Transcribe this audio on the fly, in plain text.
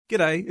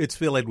G'day, it's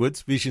Phil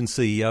Edwards, Vision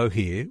CEO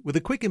here, with a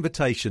quick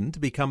invitation to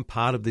become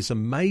part of this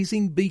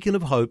amazing beacon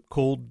of hope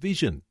called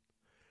Vision.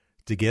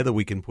 Together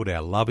we can put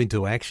our love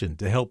into action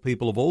to help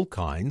people of all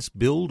kinds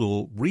build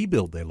or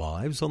rebuild their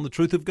lives on the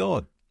truth of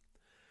God.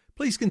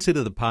 Please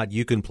consider the part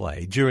you can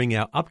play during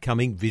our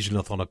upcoming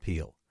Visionathon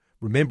appeal,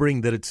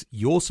 remembering that it's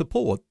your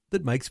support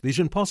that makes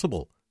Vision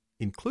possible,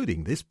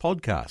 including this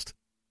podcast.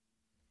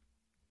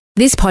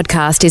 This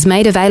podcast is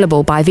made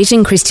available by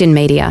Vision Christian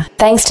Media,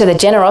 thanks to the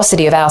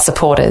generosity of our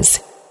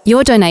supporters.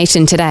 Your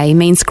donation today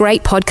means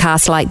great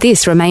podcasts like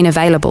this remain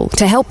available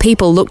to help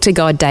people look to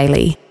God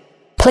daily.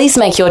 Please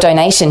make your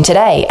donation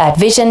today at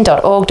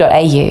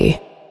vision.org.au.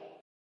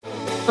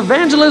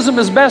 Evangelism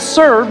is best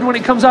served when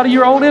it comes out of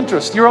your own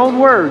interest, your own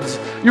words,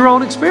 your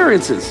own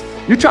experiences.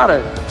 You try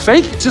to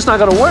fake it, it's just not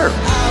going to work.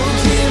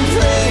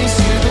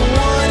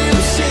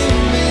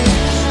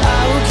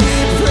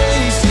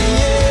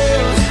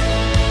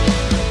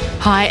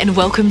 Hi and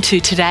welcome to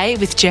Today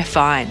with Jeff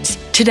Vines.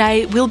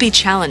 Today we'll be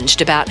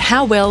challenged about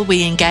how well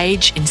we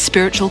engage in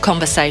spiritual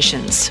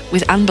conversations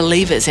with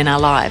unbelievers in our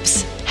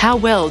lives. How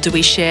well do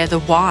we share the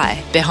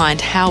why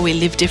behind how we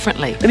live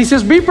differently? And he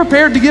says, be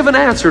prepared to give an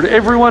answer to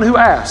everyone who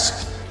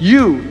asks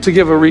you to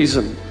give a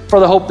reason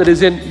for the hope that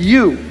is in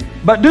you.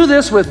 But do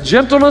this with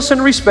gentleness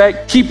and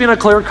respect, keeping a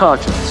clear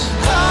conscience.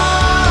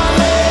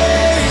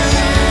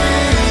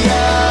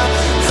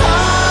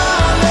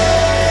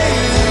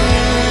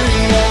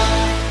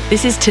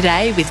 This is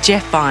Today with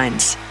Jeff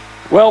Vines.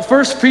 Well,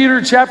 1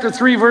 Peter chapter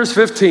 3, verse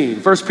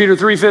 15. 1 Peter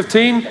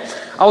 3:15.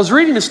 I was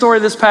reading a story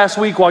this past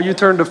week while you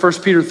turned to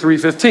 1 Peter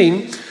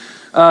 3:15.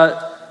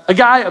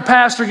 A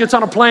pastor gets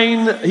on a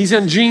plane. He's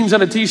in jeans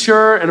and a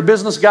t-shirt, and a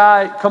business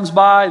guy comes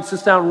by and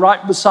sits down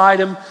right beside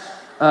him.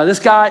 This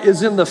guy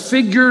is in the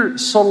figure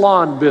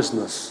salon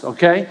business,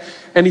 okay?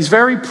 And he's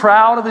very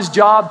proud of his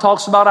job,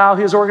 talks about how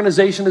his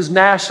organization is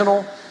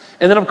national.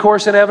 And then, of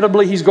course,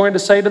 inevitably, he's going to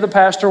say to the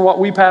pastor what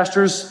we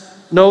pastors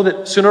know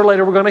that sooner or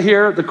later we're going to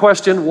hear the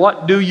question,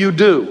 what do you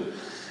do?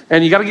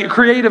 And you got to get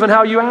creative in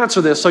how you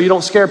answer this so you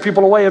don't scare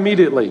people away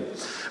immediately.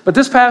 But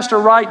this pastor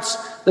writes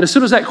that as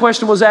soon as that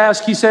question was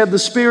asked, he said, the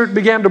Spirit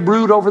began to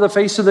brood over the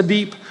face of the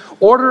deep.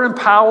 Order and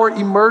power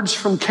emerged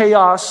from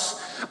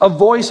chaos. A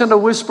voice and a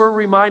whisper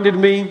reminded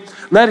me,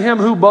 let him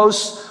who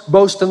boasts,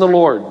 boast in the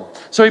Lord.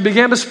 So he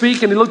began to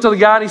speak and he looked at the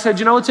guy and he said,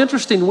 you know, it's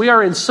interesting. We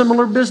are in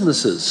similar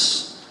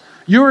businesses.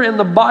 You're in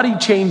the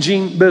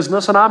body-changing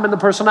business, and I'm in the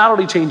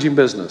personality-changing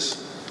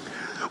business.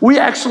 We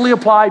actually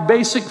apply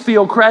basic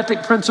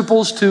theocratic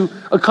principles to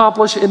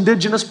accomplish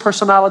indigenous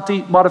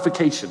personality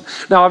modification.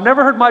 Now, I've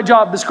never heard my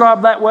job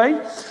described that way,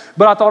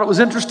 but I thought it was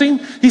interesting.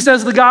 He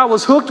says the guy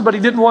was hooked, but he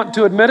didn't want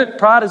to admit it.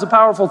 Pride is a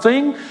powerful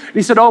thing.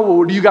 He said, oh,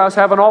 well, do you guys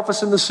have an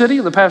office in the city?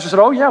 And the pastor said,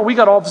 oh, yeah, we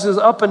got offices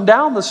up and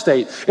down the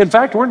state. In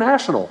fact, we're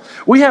national.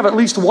 We have at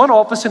least one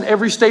office in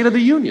every state of the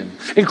union,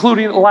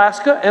 including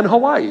Alaska and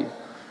Hawaii.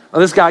 Now,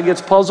 this guy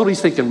gets puzzled.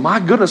 He's thinking, my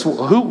goodness,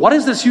 what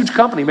is this huge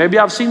company? Maybe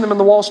I've seen them in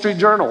the Wall Street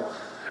Journal.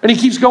 And he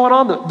keeps going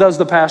on, does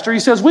the pastor.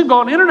 He says, we've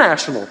gone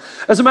international.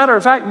 As a matter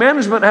of fact,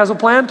 management has a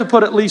plan to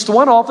put at least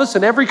one office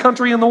in every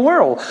country in the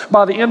world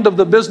by the end of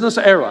the business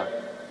era.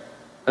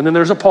 And then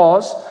there's a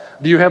pause.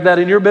 Do you have that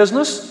in your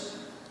business?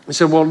 He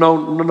said, well,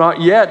 no,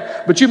 not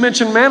yet. But you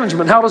mentioned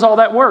management. How does all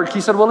that work? He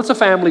said, well, it's a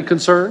family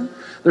concern.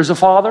 There's a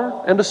father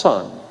and a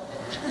son.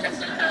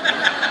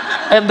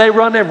 And they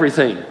run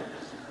everything.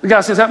 The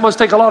guy says, that must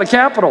take a lot of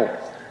capital.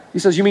 He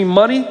says, you mean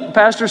money? The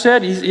pastor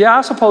said, yeah,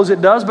 I suppose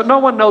it does, but no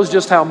one knows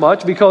just how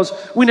much because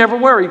we never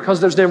worry because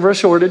there's never a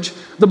shortage.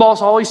 The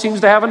boss always seems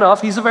to have enough.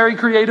 He's a very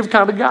creative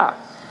kind of guy.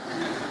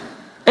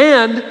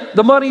 And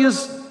the money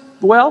is,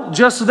 well,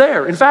 just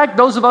there. In fact,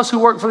 those of us who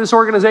work for this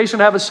organization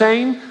have a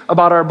saying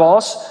about our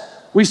boss.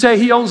 We say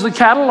he owns the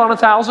cattle on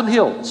 1,000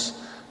 hills.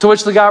 To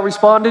which the guy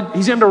responded,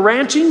 he's into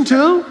ranching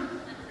too?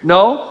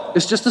 No,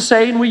 it's just a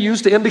saying we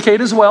use to indicate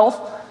his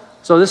wealth.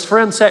 So this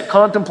friend sat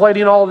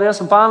contemplating all of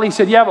this, and finally he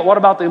said, yeah, but what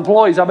about the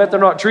employees? I bet they're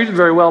not treated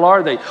very well,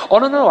 are they? Oh,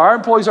 no, our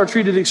employees are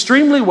treated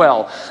extremely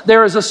well.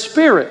 There is a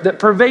spirit that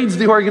pervades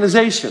the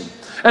organization,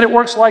 and it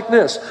works like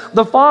this.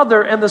 The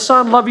father and the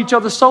son love each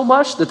other so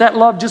much that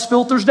love just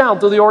filters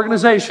down through the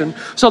organization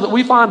so that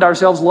we find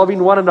ourselves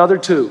loving one another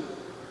too.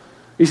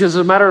 He says,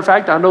 as a matter of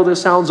fact, I know this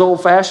sounds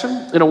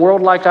old-fashioned in a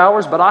world like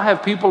ours, but I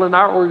have people in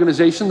our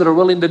organization that are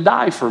willing to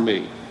die for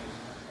me.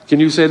 Can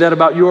you say that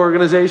about your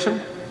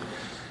organization?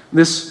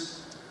 This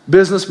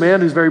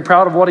businessman who's very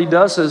proud of what he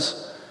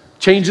does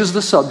changes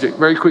the subject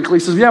very quickly. He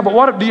says, yeah, but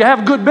what do you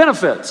have good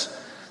benefits?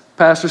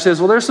 Pastor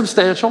says, well, they're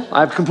substantial.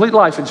 I have complete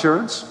life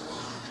insurance.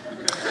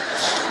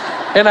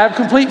 And I have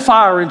complete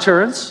fire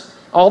insurance,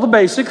 all the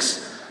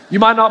basics. You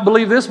might not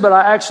believe this, but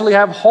I actually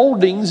have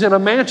holdings in a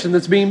mansion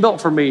that's being built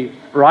for me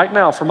right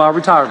now for my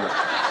retirement.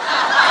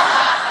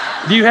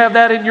 Do you have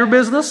that in your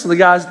business? And the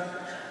guy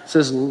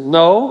says,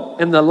 no.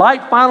 And the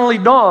light finally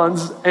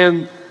dawns,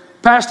 and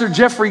Pastor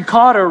Jeffrey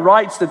Cotter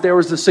writes that there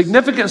was a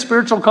significant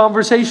spiritual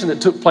conversation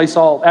that took place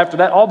all after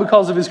that, all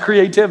because of his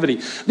creativity.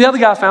 The other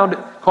guy found it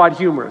quite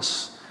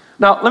humorous.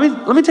 Now, let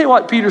me tell you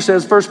what Peter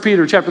says, 1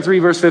 Peter chapter 3,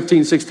 verse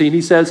 15, 16.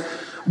 He says,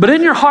 But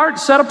in your heart,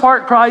 set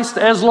apart Christ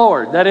as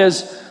Lord. That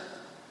is,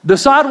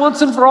 decide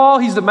once and for all,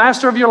 He's the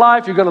master of your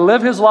life. You're going to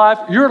live His life,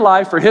 your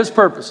life, for His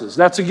purposes.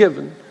 That's a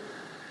given.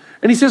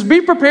 And He says,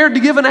 be prepared to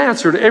give an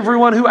answer to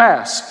everyone who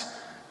asks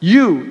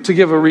you to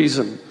give a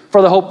reason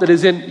for the hope that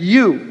is in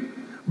you.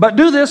 But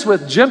do this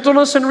with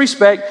gentleness and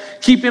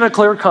respect, keeping a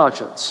clear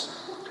conscience.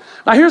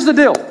 Now here's the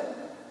deal.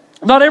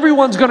 Not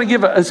everyone's going to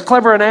give as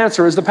clever an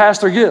answer as the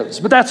pastor gives,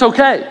 but that's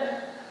okay.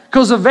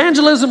 Because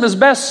evangelism is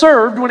best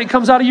served when it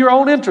comes out of your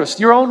own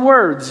interest, your own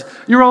words,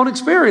 your own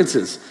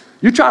experiences.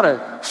 You try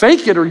to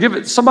fake it or give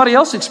it somebody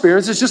else's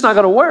experience, it's just not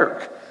going to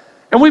work.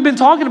 And we've been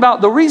talking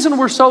about the reason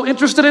we're so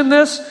interested in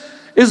this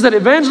is that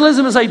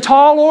evangelism is a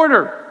tall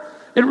order.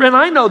 And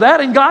I know that,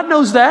 and God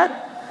knows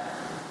that.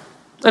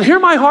 And hear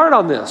my heart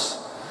on this.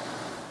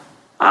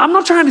 I'm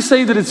not trying to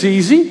say that it's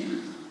easy.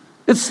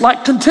 It's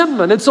like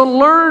contentment. It's a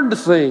learned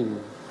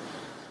thing.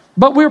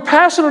 But we're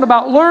passionate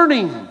about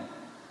learning.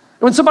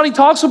 When somebody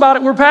talks about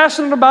it, we're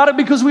passionate about it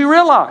because we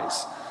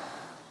realize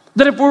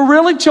that if we're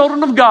really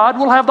children of God,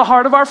 we'll have the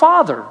heart of our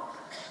Father.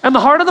 And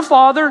the heart of the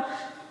Father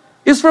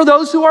is for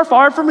those who are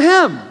far from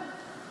Him.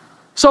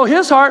 So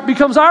His heart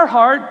becomes our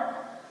heart,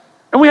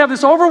 and we have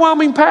this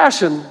overwhelming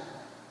passion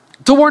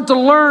to want to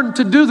learn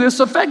to do this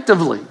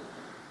effectively.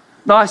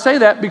 Now, I say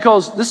that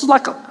because this is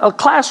like a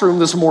classroom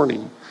this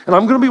morning, and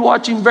I'm going to be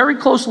watching very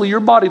closely your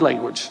body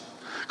language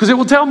because it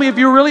will tell me if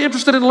you're really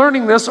interested in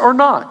learning this or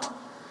not.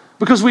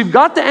 Because we've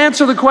got to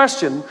answer the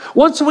question,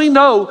 once we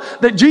know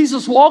that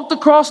Jesus walked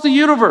across the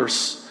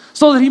universe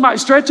so that He might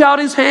stretch out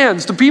His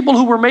hands to people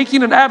who were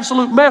making an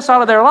absolute mess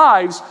out of their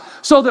lives,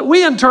 so that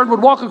we in turn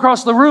would walk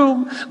across the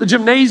room, the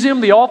gymnasium,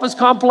 the office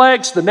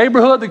complex, the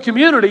neighborhood, the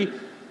community,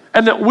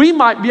 and that we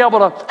might be able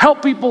to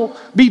help people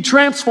be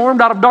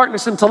transformed out of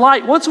darkness into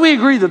light. Once we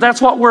agree that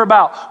that's what we're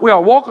about, we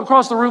are walk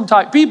across the room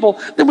type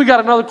people, then we got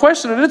another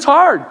question, and it's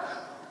hard.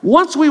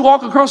 Once we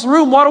walk across the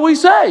room, what do we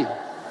say?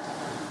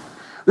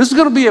 This is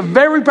going to be a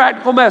very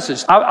practical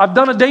message. I've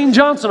done a Dane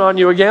Johnson on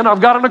you again.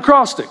 I've got an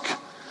acrostic.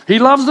 He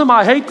loves them,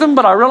 I hate them,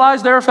 but I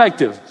realize they're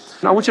effective.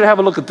 And I want you to have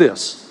a look at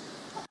this.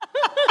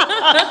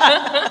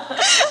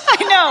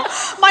 I know.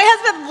 My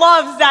husband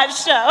loves that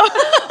show.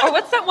 Or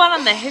what's that one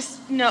on the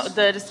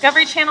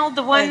Discovery Channel?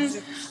 The one,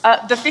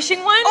 the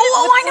fishing one?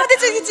 I know.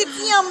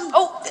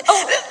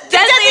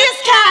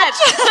 Deadliest Catch.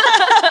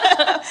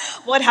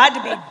 What had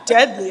to be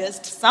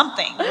deadliest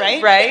something,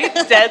 right? Right?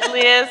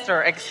 Deadliest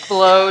or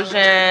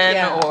explosion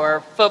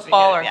or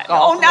football or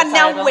golf.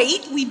 Now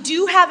wait. We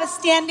do have a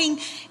standing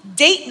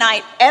date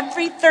night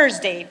every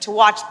Thursday to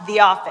watch The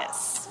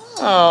Office.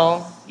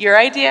 Oh, your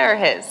idea or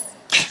his?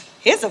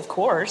 His, of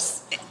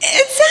course.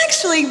 It's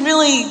actually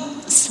really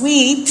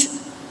sweet.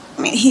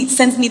 I mean, he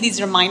sends me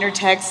these reminder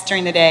texts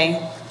during the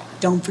day.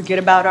 Don't forget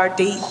about our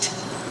date.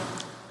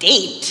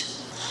 Date?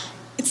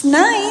 It's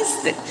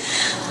nice that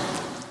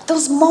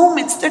those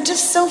moments, they're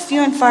just so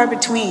few and far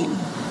between.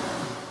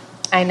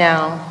 I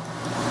know.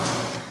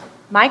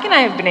 Mike and I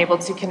have been able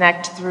to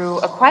connect through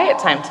a quiet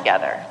time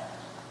together.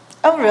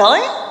 Oh,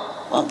 really?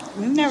 Well,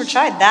 we've never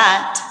tried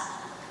that.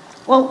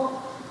 Well,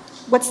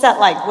 what's that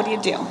like? What do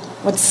you do?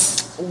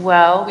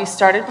 Well, we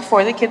started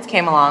before the kids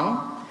came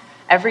along.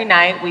 Every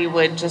night we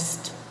would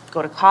just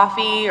go to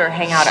coffee or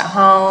hang out at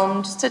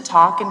home just to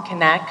talk and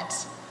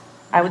connect.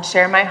 I would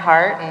share my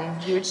heart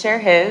and he would share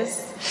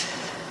his.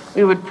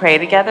 We would pray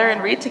together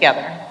and read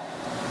together.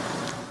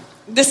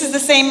 This is the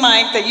same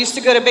Mike that used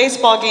to go to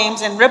baseball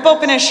games and rip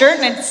open his shirt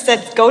and it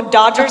said, "Go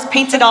Dodgers,"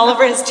 painted all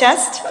over his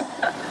chest.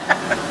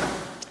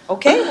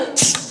 Okay,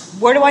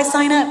 where do I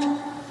sign up?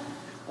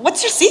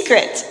 What's your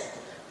secret?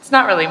 It's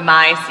not really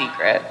my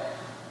secret.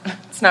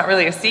 It's not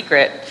really a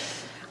secret.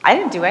 I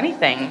didn't do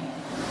anything.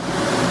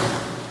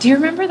 Do you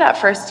remember that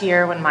first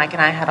year when Mike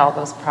and I had all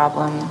those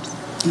problems?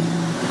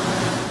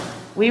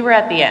 We were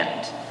at the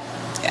end.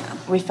 Yeah.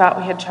 We thought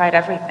we had tried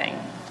everything.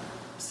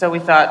 So we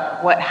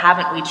thought, what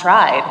haven't we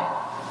tried?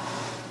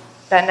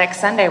 That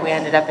next Sunday we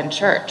ended up in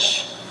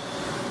church.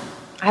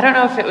 I don't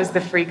know if it was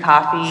the free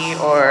coffee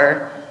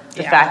or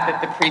the fact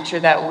that the preacher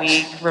that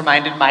week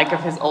reminded Mike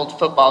of his old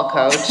football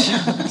coach.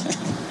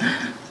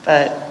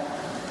 But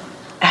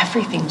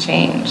everything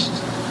changed.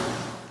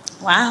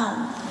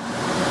 Wow.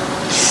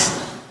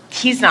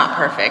 He's not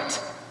perfect.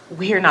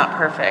 We're not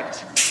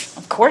perfect.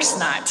 Of course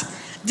not.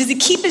 Does he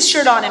keep his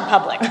shirt on in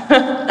public?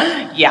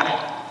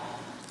 Yeah.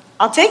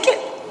 I'll take it.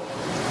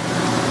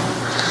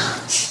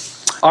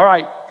 All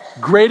right.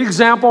 Great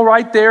example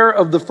right there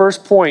of the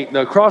first point.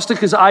 The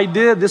acrostic is I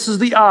did. This is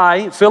the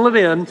I. Fill it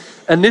in.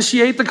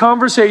 Initiate the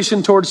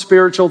conversation towards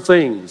spiritual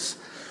things.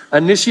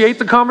 Initiate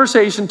the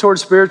conversation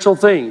towards spiritual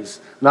things.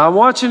 Now I'm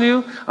watching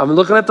you. I'm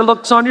looking at the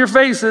looks on your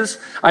faces.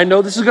 I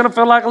know this is going to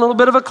feel like a little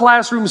bit of a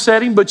classroom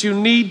setting, but you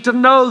need to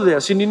know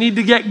this and you need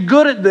to get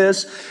good at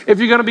this if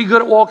you're going to be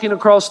good at walking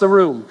across the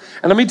room.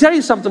 And let me tell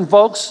you something,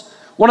 folks.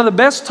 One of the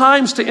best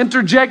times to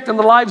interject in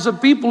the lives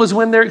of people is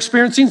when they're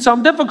experiencing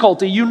some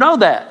difficulty. You know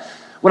that.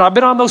 When I've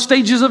been on those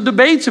stages of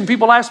debates and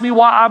people ask me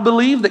why I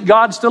believe that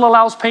God still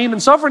allows pain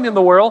and suffering in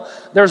the world,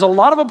 there's a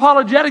lot of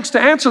apologetics to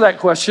answer that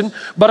question.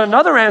 But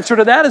another answer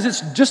to that is it's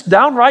just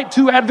downright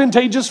too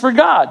advantageous for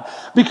God,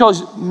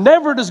 because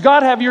never does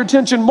God have your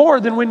attention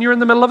more than when you're in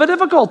the middle of a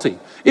difficulty.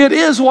 It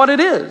is what it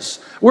is.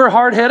 We're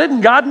hard-headed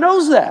and God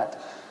knows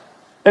that.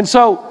 And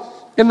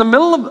so in the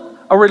middle of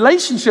a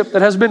relationship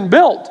that has been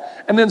built,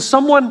 and then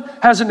someone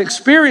has an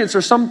experience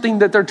or something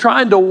that they're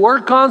trying to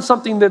work on,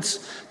 something that's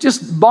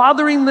just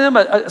bothering them,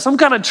 some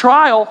kind of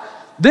trial,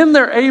 then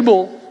they're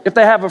able, if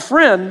they have a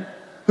friend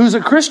who's a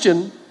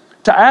Christian,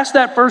 to ask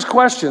that first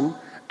question,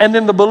 and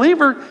then the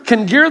believer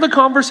can gear the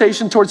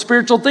conversation towards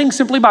spiritual things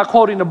simply by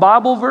quoting a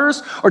Bible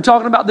verse or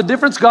talking about the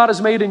difference God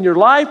has made in your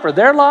life or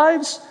their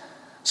lives.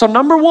 So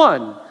number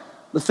one,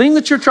 the thing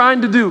that you're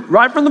trying to do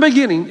right from the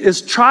beginning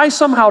is try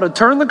somehow to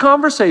turn the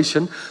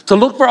conversation, to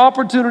look for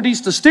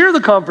opportunities to steer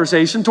the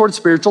conversation towards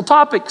spiritual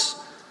topics.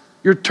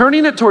 You're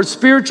turning it towards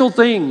spiritual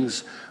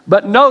things.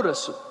 But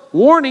notice,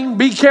 warning,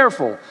 be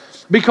careful.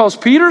 Because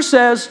Peter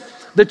says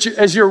that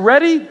as you're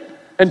ready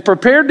and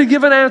prepared to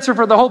give an answer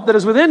for the hope that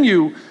is within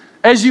you,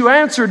 as you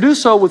answer, do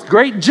so with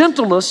great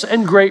gentleness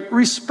and great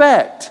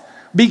respect.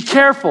 Be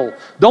careful.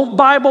 Don't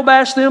Bible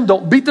bash them.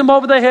 Don't beat them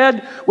over the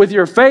head with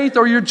your faith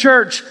or your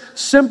church.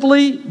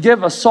 Simply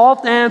give a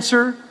soft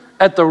answer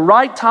at the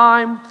right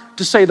time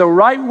to say the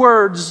right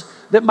words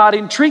that might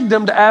intrigue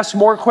them to ask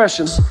more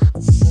questions.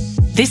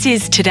 This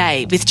is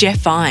Today with Jeff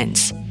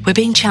Vines. We're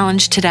being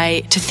challenged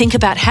today to think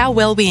about how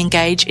well we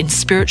engage in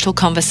spiritual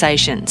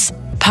conversations.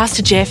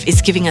 Pastor Jeff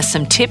is giving us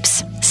some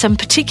tips, some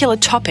particular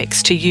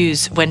topics to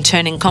use when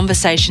turning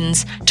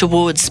conversations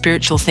towards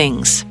spiritual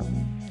things.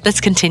 Let's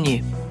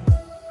continue.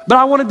 But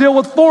I want to deal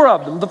with four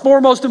of them, the four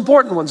most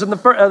important ones. And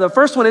the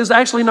first one is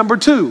actually number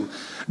 2.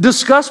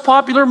 Discuss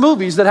popular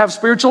movies that have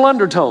spiritual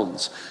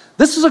undertones.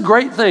 This is a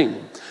great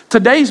thing.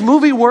 Today's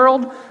movie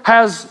world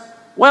has,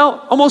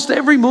 almost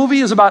every movie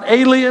is about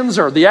aliens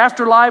or the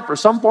afterlife or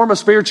some form of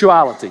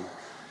spirituality.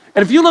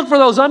 And if you look for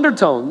those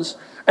undertones,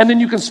 and then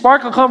you can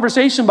spark a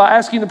conversation by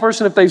asking the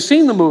person if they've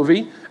seen the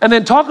movie, and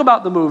then talk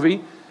about the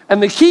movie.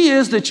 And the key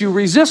is that you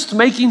resist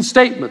making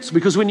statements,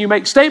 because when you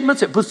make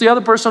statements, it puts the other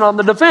person on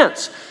the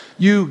defense.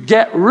 You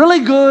get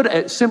really good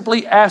at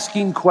simply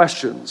asking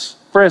questions.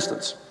 For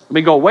instance, let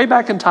me go way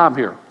back in time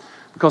here,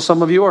 because a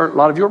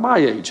lot of you are my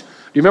age. Do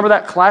you remember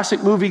that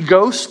classic movie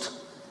Ghost?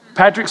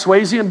 Patrick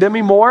Swayze and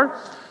Demi Moore?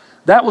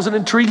 That was an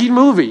intriguing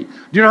movie. Do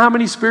you know how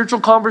many spiritual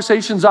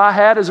conversations I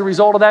had as a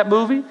result of that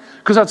movie?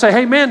 Because I'd say,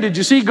 hey man, did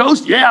you see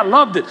Ghost? Yeah, I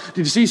loved it. Did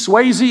you see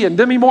Swayze and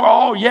Demi Moore?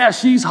 Oh yeah,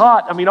 she's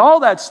hot. I mean, all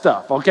that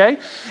stuff, okay?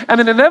 And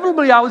then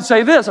inevitably I would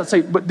say this. I'd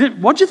say, but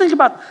what'd you think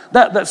about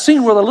that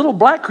scene where the little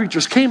black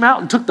creatures came out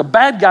and took the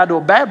bad guy to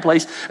a bad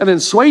place, and then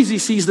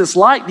Swayze sees this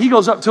light and he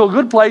goes up to a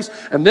good place,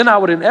 and then I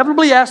would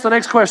inevitably ask the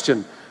next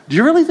question, do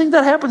you really think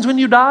that happens when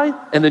you die?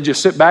 And then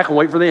just sit back and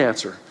wait for the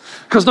answer.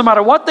 Because no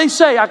matter what they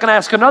say, I can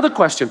ask another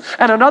question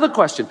and another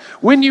question.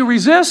 When you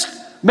resist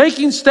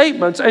making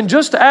statements and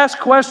just ask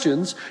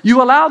questions,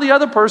 you allow the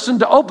other person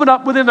to open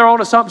up within their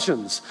own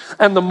assumptions.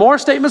 And the more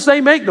statements they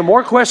make, the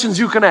more questions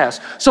you can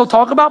ask. So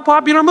talk about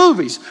popular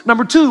movies.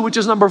 Number 2, which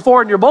is number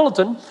 4 in your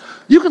bulletin,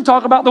 you can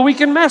talk about the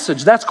weekend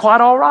message. That's quite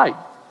all right.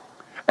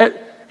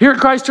 Here at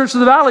Christ Church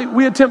of the Valley,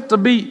 we attempt to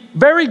be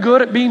very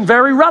good at being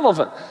very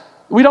relevant.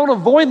 We don't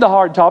avoid the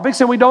hard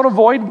topics, and we don't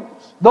avoid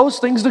those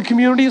things the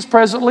community is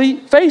presently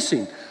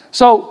facing.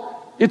 So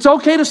it's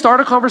okay to start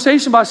a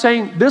conversation by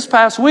saying, this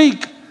past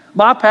week,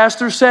 my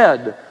pastor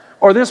said,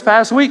 or this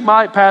past week,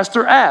 my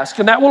pastor asked.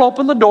 And that will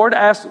open the door to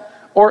ask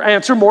or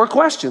answer more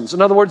questions.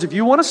 In other words, if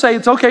you want to say,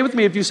 it's okay with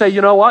me if you say,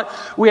 you know what,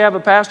 we have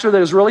a pastor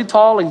that is really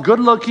tall and good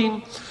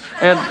looking,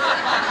 and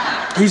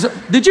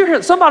did you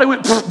hear, somebody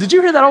went, did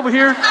you hear that over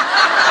here?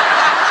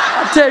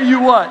 I'll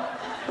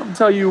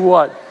tell you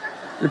what.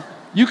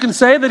 You can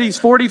say that he's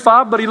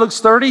 45, but he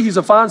looks 30. He's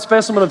a fine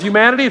specimen of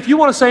humanity. If you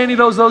want to say any of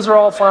those are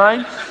all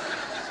fine.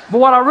 But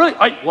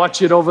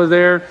watch it over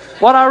there.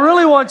 What I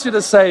really want you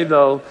to say,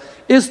 though,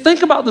 is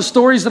think about the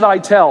stories that I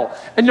tell.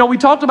 And we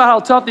talked about how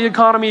tough the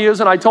economy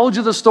is, and I told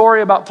you the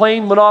story about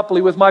playing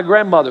Monopoly with my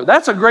grandmother.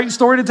 That's a great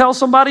story to tell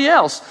somebody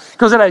else,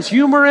 because it has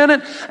humor in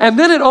it, and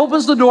then it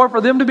opens the door for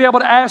them to be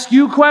able to ask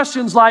you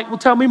questions like, well,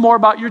 tell me more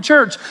about your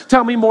church.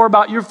 Tell me more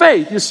about your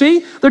faith. You see?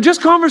 They're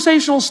just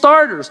conversational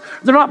starters.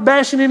 They're not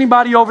bashing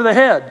anybody over the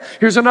head.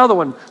 Here's another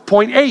one,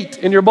 point 8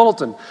 in your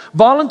bulletin.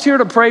 Volunteer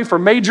to pray for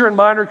major and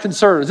minor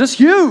concerns. This is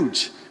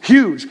huge.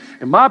 Huge.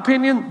 In my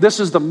opinion, this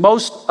is the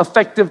most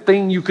effective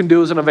thing you can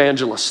do as an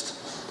evangelist,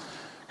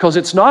 because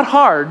it's not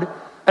hard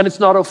and it's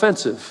not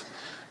offensive.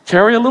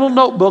 Carry a little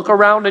notebook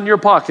around in your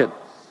pocket,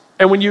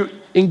 and when you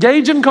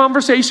engage in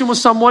conversation with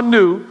someone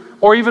new,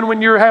 or even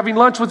when you're having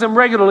lunch with them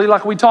regularly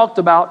like we talked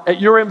about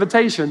at your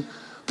invitation,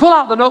 pull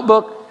out the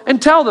notebook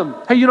and tell them,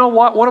 hey, you know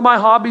what? One of my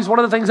hobbies, one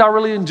of the things I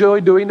really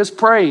enjoy doing is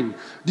praying.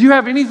 Do you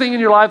have anything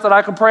in your life that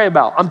I can pray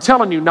about? I'm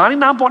telling you,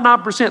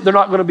 99.9% they're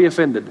not going to be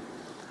offended.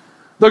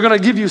 They're going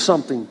to give you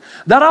something.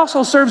 That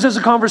also serves as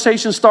a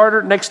conversation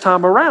starter next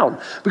time around.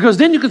 Because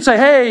then you can say,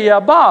 hey,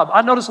 Bob,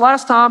 I noticed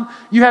last time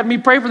you had me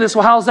pray for this.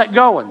 Well, how's that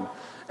going?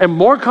 And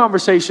more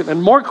conversation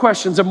and more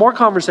questions and more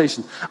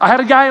conversation. I had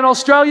a guy in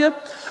Australia,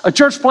 a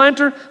church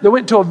planter, that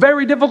went to a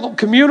very difficult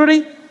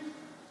community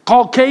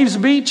called Caves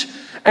Beach,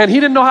 and he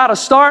didn't know how to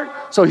start,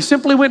 so he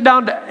simply went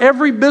down to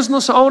every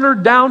business owner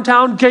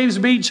downtown Caves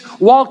Beach,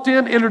 walked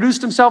in,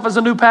 introduced himself as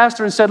a new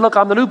pastor, and said, look,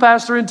 I'm the new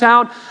pastor in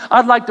town.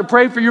 I'd like to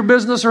pray for your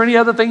business or any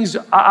other things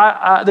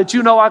that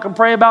you know I can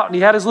pray about. And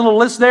he had his little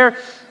list there.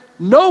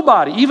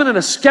 Nobody, even in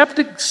a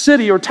skeptic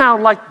city or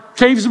town like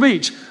Caves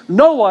Beach,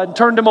 no one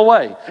turned him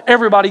away.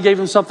 Everybody gave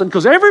him something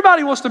because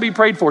everybody wants to be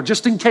prayed for,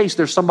 just in case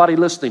there's somebody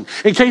listening,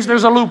 in case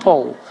there's a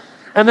loophole.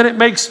 And then it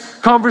makes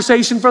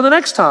conversation for the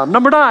next time.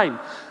 Number 9,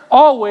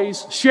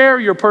 always share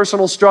your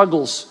personal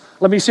struggles.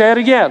 Let me say it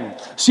again.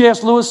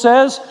 C.S. Lewis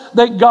says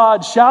that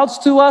God shouts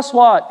to us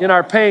what? In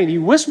our pain. He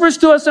whispers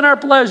to us in our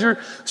pleasure,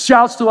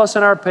 shouts to us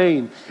in our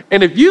pain.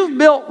 And if you've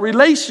built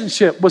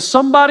relationship with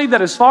somebody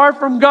that is far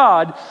from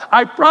God,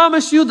 I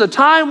promise you the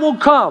time will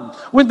come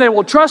when they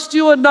will trust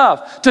you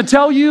enough to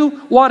tell you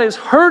what is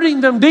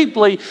hurting them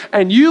deeply,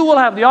 and you will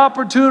have the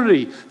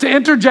opportunity to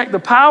interject the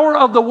power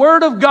of the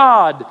Word of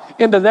God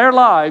into their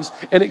lives,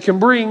 and it can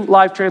bring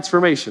life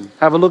transformation.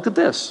 Have a look at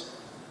this.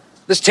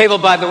 This table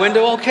by the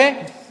window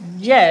okay?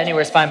 Yeah,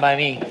 anywhere's fine by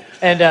me.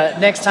 And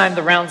next time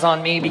the round's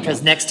on me,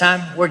 because next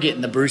time we're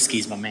getting the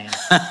brewskis, my man.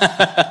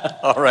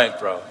 All right,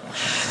 bro.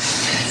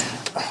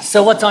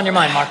 So what's on your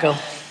mind, Marco?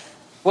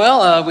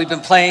 Well, we've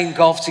been playing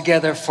golf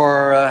together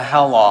for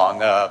how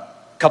long?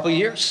 Couple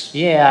years?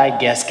 Yeah, I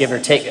guess, give or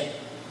take.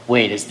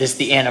 Wait, is this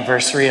the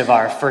anniversary of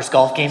our first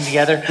golf game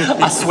together?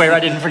 I swear I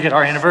didn't forget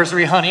our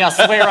anniversary, honey. I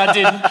swear I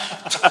didn't.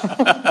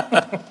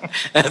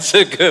 That's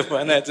a good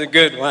one. That's a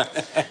good one.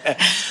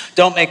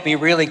 Don't make me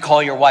really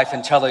call your wife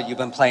and tell her you've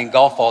been playing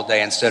golf all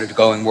day instead of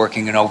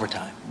working in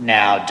overtime.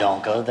 Now,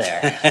 don't go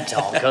there.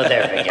 Don't go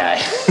there, big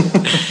guy.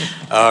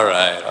 All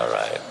right.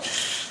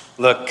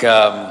 Look,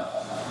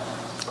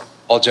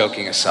 all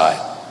joking aside,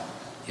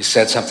 you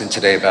said something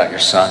today about your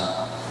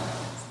son.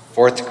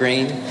 4th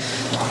green.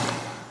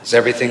 Is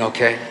everything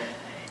okay?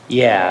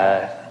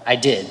 Yeah, I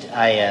did.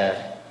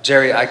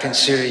 Jerry, I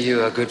consider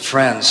you a good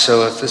friend,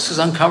 so if this is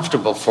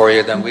uncomfortable for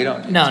you, then we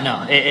don't...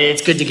 No,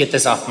 it's good to get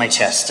this off my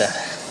chest.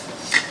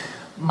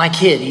 My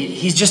kid,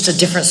 he's just a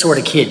different sort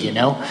of kid, you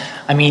know?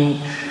 I mean,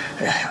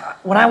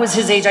 when I was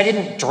his age, I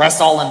didn't dress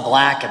all in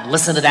black and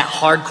listen to that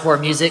hardcore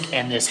music,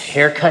 and this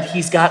haircut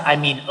he's got, I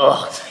mean,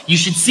 ugh, you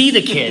should see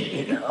the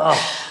kid. Ugh.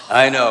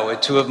 I know,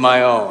 with 2 of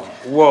my own.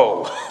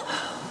 Whoa.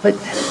 But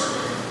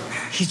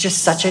he's just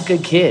such a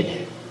good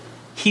kid.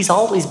 He's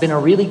always been a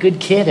really good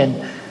kid,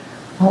 and,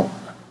 well,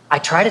 I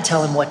try to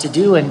tell him what to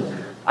do,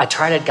 and I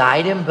try to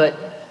guide him, but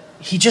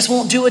he just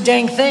won't do a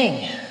dang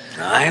thing.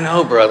 I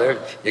know, brother.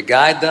 You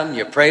guide them,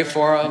 you pray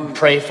for them.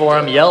 Pray for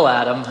him, yell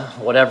at him,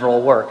 whatever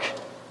will work.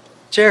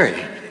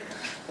 Jerry,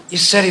 you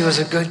said he was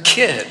a good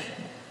kid.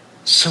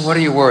 So what are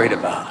you worried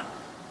about?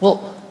 Well,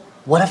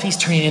 what if he's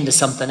turning into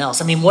something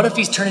else? I mean, what if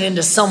he's turning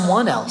into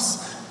someone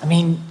else? I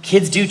mean,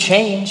 kids do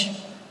change.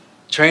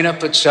 Train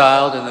up a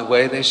child in the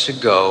way they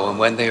should go, and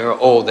when they are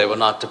old, they will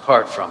not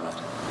depart from it.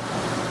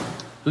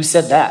 Who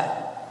said that?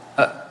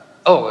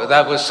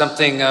 That was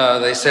something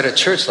they said at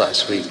church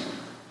last week.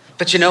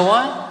 But you know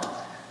what?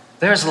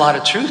 There's a lot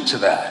of truth to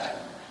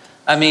that.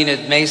 I mean,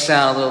 it may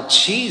sound a little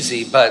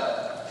cheesy,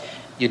 but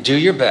you do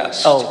your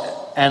best.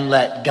 Oh, and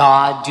let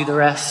God do the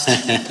rest?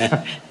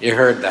 You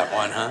heard that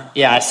one, huh?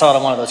 Yeah, I saw it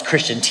on one of those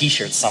Christian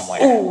t-shirts somewhere.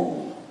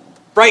 Ooh,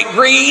 bright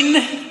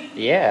green?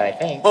 Yeah, I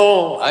think.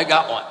 Oh, I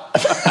got one.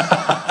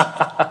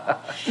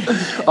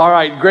 All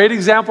right, great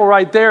example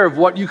right there of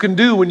what you can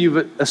do when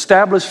you've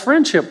established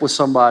friendship with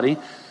somebody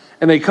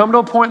and they come to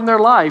a point in their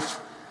life,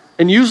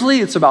 and usually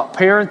it's about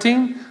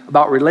parenting,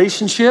 about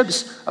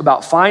relationships,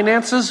 about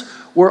finances.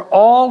 We're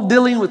all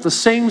dealing with the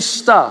same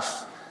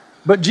stuff,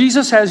 but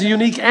Jesus has a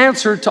unique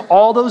answer to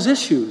all those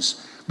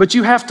issues. But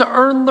you have to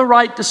earn the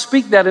right to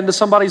speak that into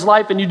somebody's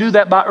life, and you do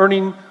that by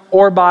earning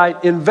or by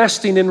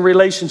investing in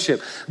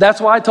relationship.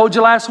 That's why I told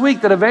you last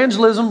week that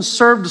evangelism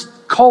served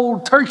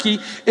cold turkey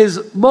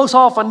is most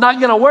often not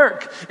gonna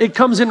work. It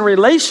comes in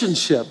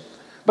relationship.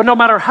 But no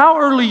matter how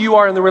early you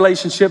are in the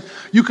relationship,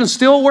 you can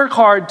still work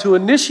hard to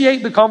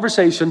initiate the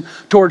conversation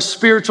towards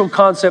spiritual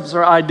concepts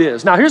or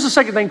ideas. Now, here's the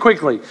second thing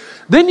quickly.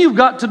 Then you've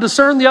got to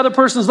discern the other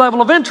person's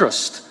level of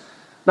interest.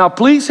 Now,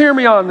 please hear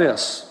me on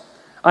this.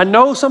 I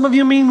know some of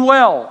you mean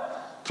well.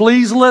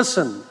 Please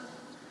listen.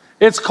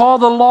 It's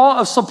called the law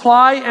of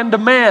supply and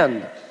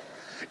demand.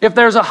 If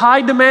there's a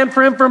high demand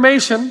for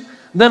information,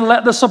 then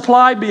let the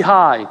supply be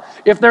high.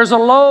 If there's a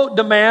low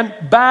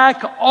demand,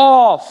 back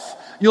off.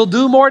 You'll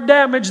do more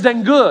damage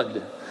than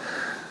good.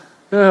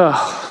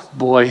 Oh,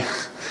 boy.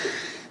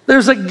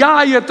 There's a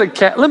guy at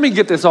the let me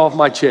get this off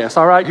my chest,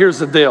 all right? Here's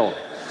the deal.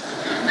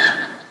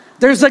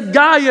 There's a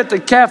guy at the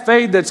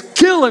cafe that's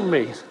killing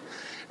me.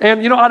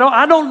 And, you know,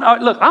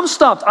 look, I'm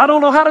stumped. I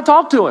don't know how to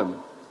talk to him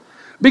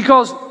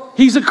because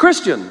he's a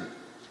Christian.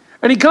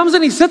 And he comes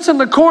and he sits in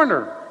the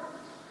corner.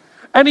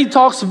 And he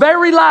talks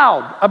very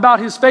loud about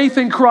his faith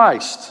in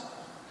Christ.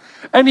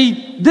 And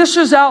he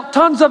dishes out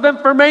tons of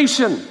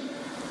information.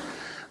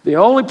 The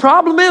only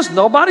problem is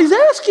nobody's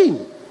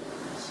asking.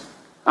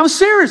 I'm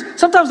serious.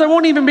 Sometimes there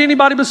won't even be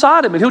anybody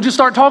beside him, and he'll just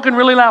start talking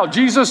really loud.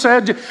 Jesus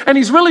said, and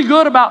he's really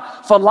good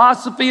about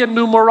philosophy and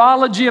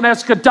numerology and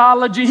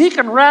eschatology. He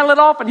can rattle it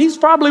off, and he's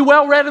probably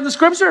well read in the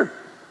scripture.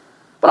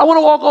 But I want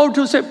to walk over to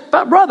him and say,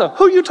 "But brother,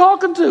 who are you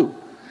talking to?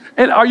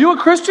 And are you a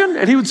Christian?"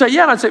 And he would say,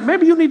 "Yeah." And I'd say,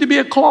 "Maybe you need to be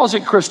a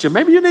closet Christian.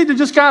 Maybe you need to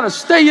just kind of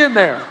stay in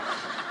there.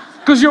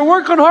 Because you're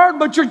working hard,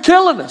 but you're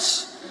killing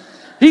us."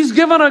 He's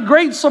given a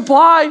great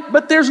supply,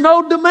 but there's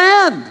no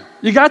demand.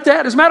 You got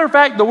that? As a matter of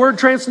fact, the word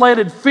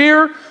translated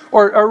fear,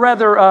 or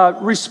rather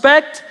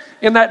respect,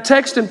 in that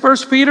text in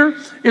 1 Peter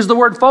is the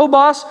word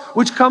phobos,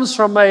 which comes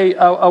from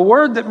a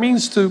word that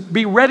means to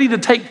be ready to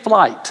take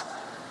flight.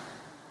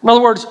 In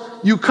other words,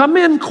 you come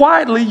in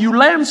quietly, you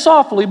land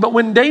softly, but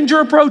when danger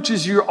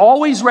approaches, you're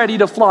always ready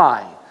to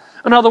fly.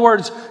 In other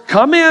words,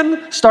 come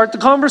in, start the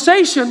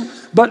conversation,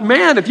 but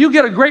man, if you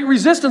get a great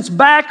resistance,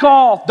 back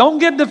off. Don't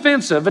get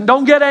defensive and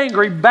don't get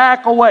angry,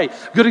 back away.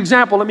 Good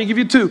example, let me give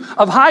you two.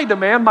 Of high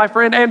demand, my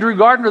friend Andrew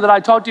Gardner that I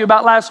talked to you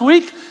about last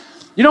week,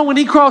 you know, when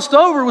he crossed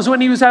over was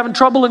when he was having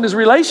trouble in his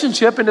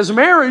relationship, in his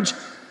marriage,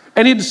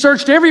 and he'd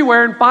searched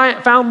everywhere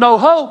and found no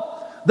hope.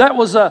 That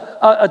was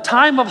a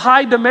time of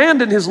high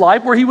demand in his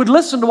life where he would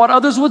listen to what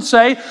others would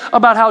say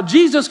about how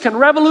Jesus can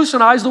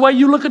revolutionize the way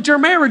you look at your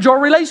marriage or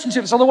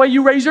relationships or the way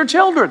you raise your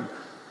children.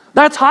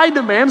 That's high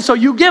demand, so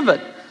you give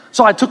it.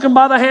 So I took him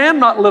by the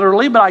hand, not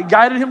literally, but I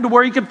guided him to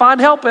where he could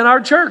find help in our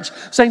church.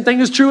 Same thing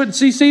is true at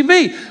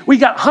CCV. We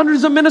got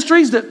hundreds of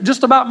ministries that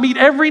just about meet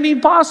every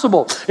need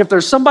possible. If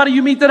there's somebody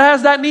you meet that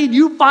has that need,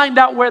 you find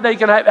out where they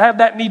can have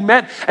that need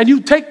met, and you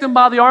take them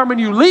by the arm and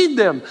you lead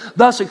them,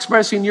 thus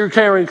expressing your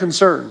care and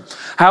concern.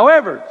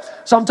 However,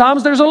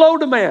 sometimes there's a low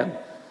demand.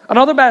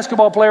 Another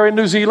basketball player in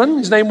New Zealand,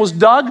 his name was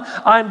Doug.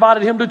 I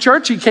invited him to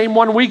church. He came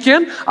one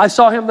weekend. I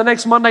saw him the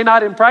next Monday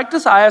night in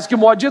practice. I asked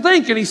him, "What'd you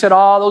think?" And he said,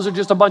 "Oh, those are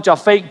just a bunch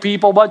of fake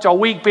people, bunch of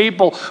weak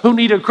people who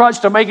need a crutch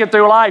to make it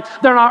through life.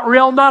 They're not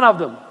real, none of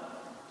them."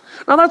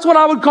 Now that's what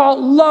I would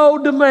call low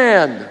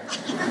demand.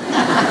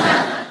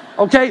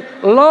 Okay,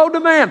 low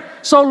demand,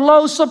 so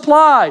low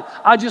supply.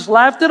 I just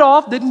laughed it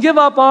off, didn't give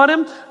up on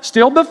him,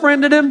 still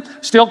befriended him,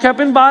 still kept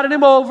inviting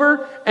him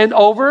over, and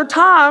over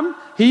time,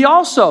 he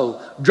also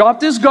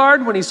dropped his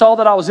guard when he saw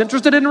that I was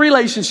interested in a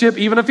relationship,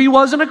 even if he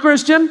wasn't a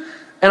Christian,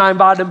 and I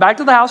invited him back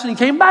to the house, and he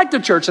came back to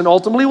church and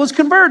ultimately was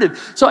converted.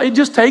 So it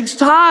just takes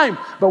time,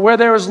 but where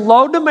there is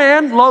low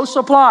demand, low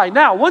supply.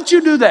 Now, once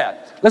you do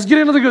that, let's get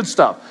into the good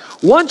stuff.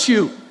 Once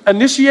you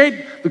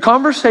initiate the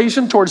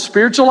conversation towards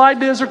spiritual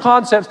ideas or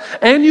concepts,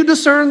 and you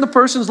discern the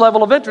person's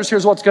level of interest,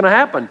 here's what's going to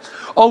happen.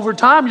 Over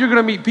time, you're going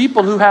to meet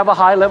people who have a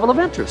high level of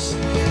interest.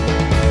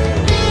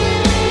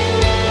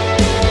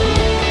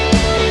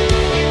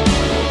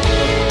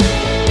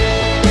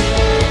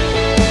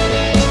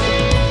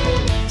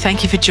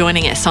 Thank you for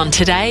joining us on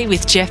Today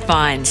with Jeff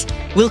Vines.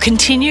 We'll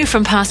continue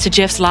from Pastor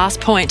Jeff's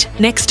last point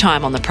next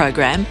time on the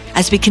program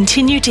as we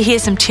continue to hear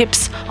some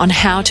tips on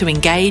how to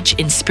engage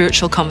in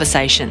spiritual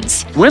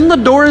conversations. When the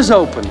door is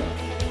open,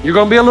 you're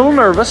going to be a little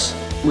nervous.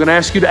 I'm going to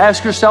ask you to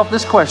ask yourself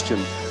this question: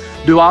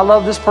 do I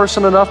love this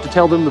person enough to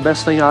tell them the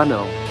best thing I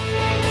know?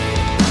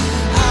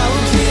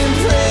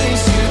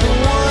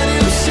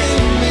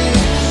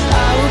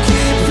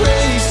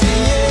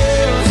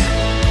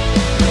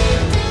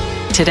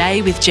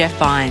 Today with Jeff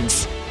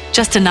Vines.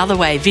 Just another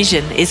way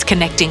Vision is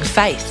connecting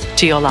faith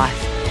to your life.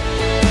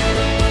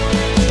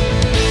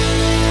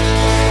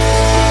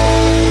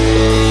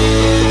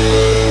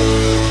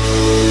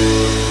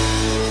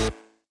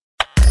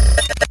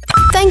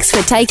 Thanks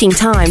for taking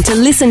time to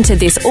listen to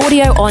this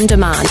audio on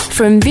demand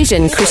from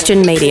Vision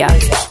Christian Media.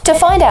 To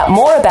find out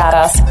more about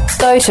us,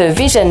 go to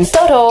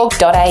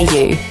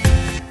vision.org.au.